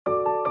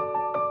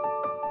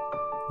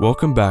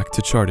Welcome back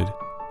to Charted,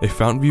 a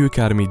Fountain View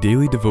Academy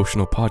daily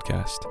devotional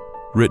podcast,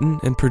 written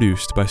and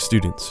produced by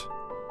students.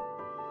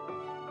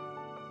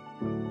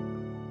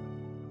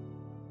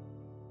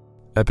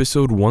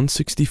 Episode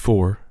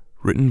 164,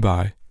 written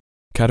by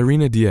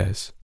Catarina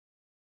Diaz.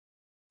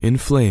 In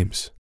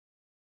Flames.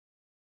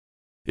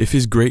 If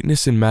His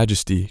greatness and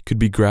majesty could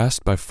be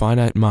grasped by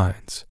finite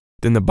minds,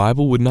 then the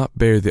Bible would not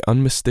bear the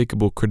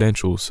unmistakable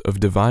credentials of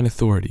divine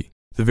authority.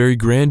 The very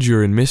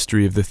grandeur and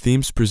mystery of the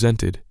themes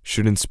presented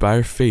should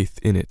inspire faith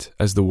in it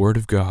as the Word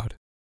of God.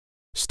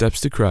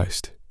 Steps to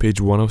Christ, page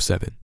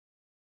 107.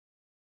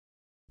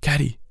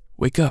 "Caddy,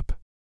 wake up,"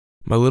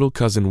 my little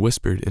cousin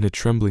whispered in a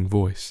trembling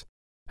voice.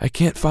 "I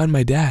can't find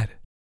my dad."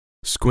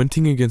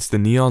 Squinting against the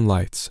neon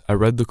lights, I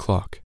read the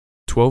clock,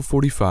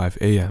 12:45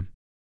 a.m.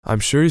 "I'm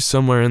sure he's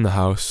somewhere in the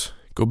house.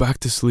 Go back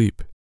to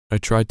sleep," I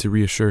tried to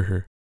reassure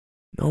her.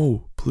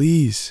 "No,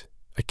 please.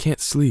 I can't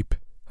sleep.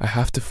 I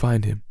have to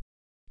find him."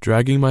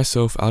 Dragging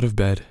myself out of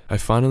bed, I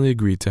finally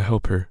agreed to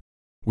help her.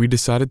 We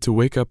decided to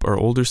wake up our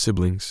older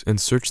siblings and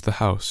search the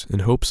house in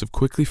hopes of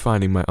quickly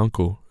finding my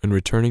uncle and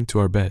returning to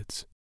our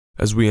beds.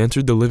 As we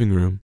entered the living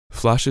room,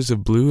 flashes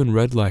of blue and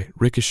red light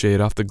ricocheted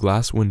off the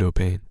glass window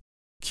pane.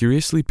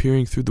 Curiously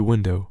peering through the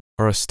window,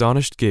 our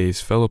astonished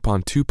gaze fell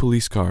upon 2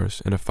 police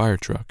cars and a fire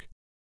truck.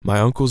 My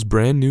uncle's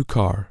brand new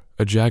car,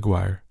 a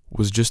Jaguar,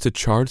 was just a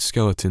charred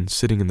skeleton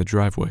sitting in the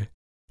driveway.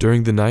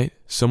 During the night,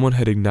 someone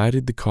had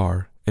ignited the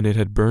car and it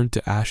had burned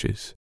to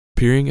ashes.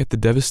 Peering at the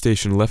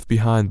devastation left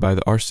behind by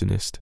the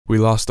arsonist, we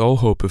lost all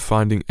hope of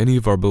finding any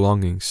of our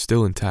belongings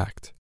still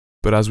intact.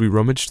 But as we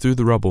rummaged through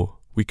the rubble,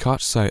 we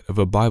caught sight of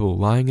a Bible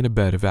lying in a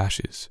bed of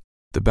ashes.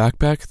 The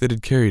backpack that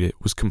had carried it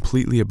was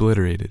completely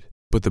obliterated,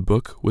 but the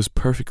book was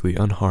perfectly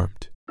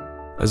unharmed.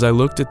 As I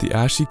looked at the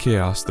ashy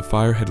chaos the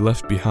fire had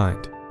left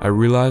behind, I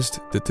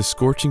realized that the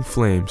scorching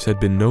flames had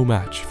been no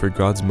match for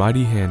God's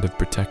mighty hand of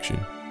protection.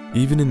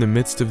 Even in the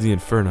midst of the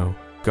inferno,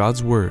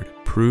 God's word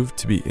proved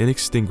to be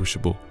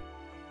inextinguishable